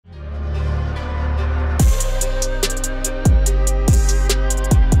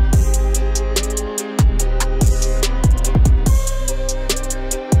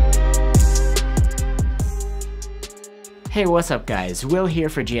Hey, what's up guys, Will here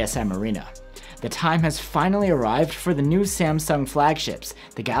for GSM Arena. The time has finally arrived for the new Samsung flagships,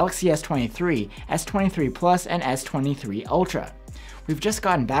 the Galaxy S23, S23 Plus, and S23 Ultra. We've just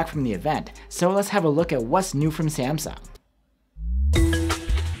gotten back from the event, so let's have a look at what's new from Samsung.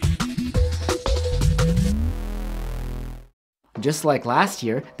 Just like last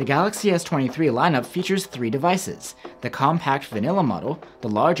year, the Galaxy S23 lineup features 3 devices: the compact vanilla model, the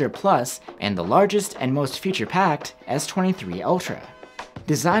larger Plus, and the largest and most feature-packed S23 Ultra.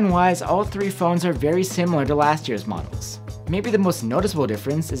 Design-wise, all 3 phones are very similar to last year's models. Maybe the most noticeable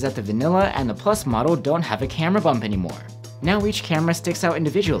difference is that the vanilla and the Plus model don't have a camera bump anymore. Now each camera sticks out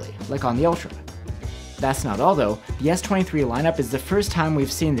individually, like on the Ultra. That's not all though, the S23 lineup is the first time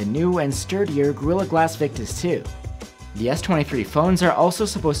we've seen the new and sturdier Gorilla Glass Victus 2. The S23 phones are also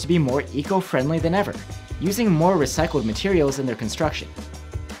supposed to be more eco-friendly than ever, using more recycled materials in their construction.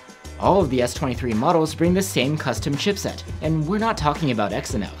 All of the S23 models bring the same custom chipset, and we're not talking about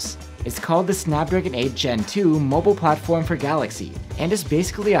Exynos. It's called the Snapdragon 8 Gen 2 mobile platform for Galaxy, and is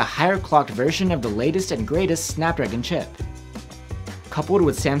basically a higher clocked version of the latest and greatest Snapdragon chip. Coupled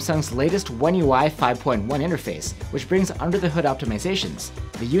with Samsung's latest One UI 5.1 interface, which brings under-the-hood optimizations,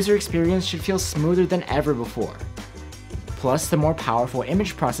 the user experience should feel smoother than ever before. Plus, the more powerful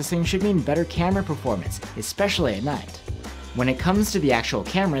image processing should mean better camera performance, especially at night. When it comes to the actual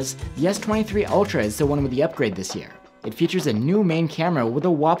cameras, the S23 Ultra is the one with the upgrade this year. It features a new main camera with a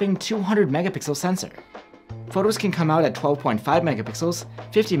whopping 200 megapixel sensor. Photos can come out at 12.5 megapixels,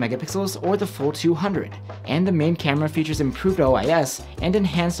 50 megapixels, or the full 200, and the main camera features improved OIS and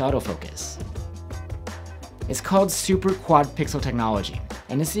enhanced autofocus. It's called Super Quad Pixel technology,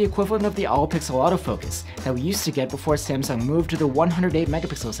 and is the equivalent of the all-pixel autofocus that we used to get before Samsung moved to the 108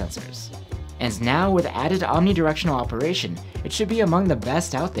 megapixel sensors. And now with added omnidirectional operation, it should be among the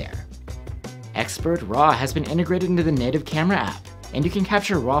best out there. Expert RAW has been integrated into the native camera app, and you can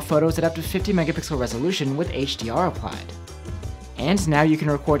capture RAW photos at up to 50 megapixel resolution with HDR applied. And now you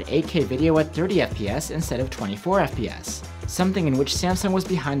can record 8K video at 30 FPS instead of 24 FPS, something in which Samsung was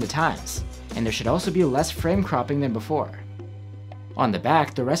behind the times, and there should also be less frame cropping than before. On the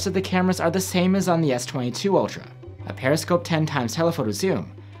back, the rest of the cameras are the same as on the S22 Ultra, a periscope 10x telephoto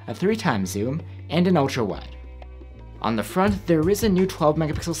zoom, a 3x zoom, and an ultra-wide. On the front, there is a new 12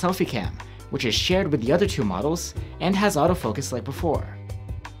 megapixel selfie cam, which is shared with the other 2 models, and has autofocus like before.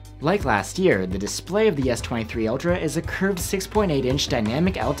 Like last year, the display of the S23 Ultra is a curved 6.8-inch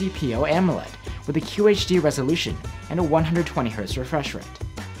dynamic LTPO AMOLED with a QHD resolution and a 120Hz refresh rate.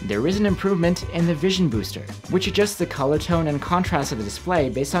 There is an improvement in the Vision Booster, which adjusts the color tone and contrast of the display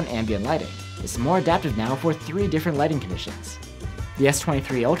based on ambient lighting. It's more adaptive now for 3 different lighting conditions. The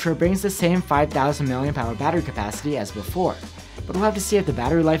S23 Ultra brings the same 5000 mAh battery capacity as before, but we'll have to see if the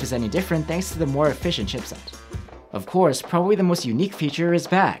battery life is any different thanks to the more efficient chipset. Of course, probably the most unique feature is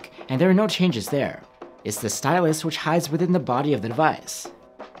back, and there are no changes there. It's the stylus, which hides within the body of the device.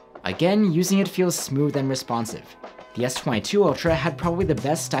 Again, using it feels smooth and responsive. The S22 Ultra had probably the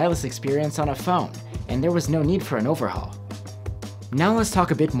best stylus experience on a phone, and there was no need for an overhaul. Now let's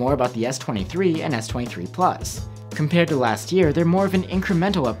talk a bit more about the S23 and S23 Plus. Compared to last year, they're more of an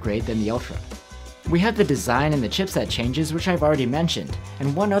incremental upgrade than the Ultra. We have the design and the chipset changes, which I've already mentioned,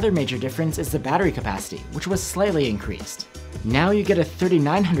 and one other major difference is the battery capacity, which was slightly increased. Now you get a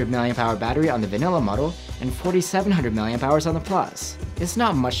 3900 mAh battery on the vanilla model and 4700 mAh on the Plus. It's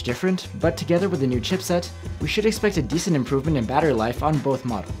not much different, but together with the new chipset, we should expect a decent improvement in battery life on both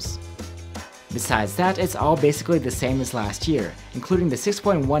models. Besides that, it's all basically the same as last year, including the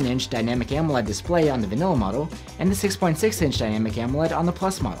 6.1-inch dynamic AMOLED display on the vanilla model and the 6.6-inch dynamic AMOLED on the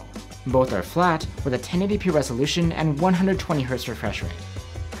Plus model. Both are flat, with a 1080p resolution and 120Hz refresh rate.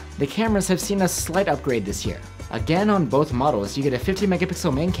 The cameras have seen a slight upgrade this year. Again, on both models you get a 50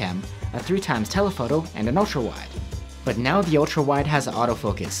 megapixel main cam, a 3x telephoto, and an ultra-wide. But now the ultra-wide has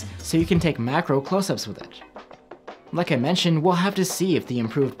autofocus, so you can take macro close-ups with it. Like I mentioned, we'll have to see if the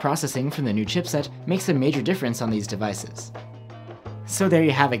improved processing from the new chipset makes a major difference on these devices. So there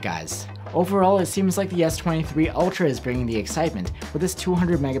you have it guys. Overall, it seems like the S23 Ultra is bringing the excitement with its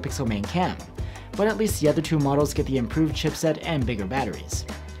 200 megapixel main cam, but at least the other 2 models get the improved chipset and bigger batteries.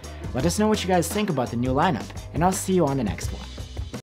 Let us know what you guys think about the new lineup, and I'll see you on the next one.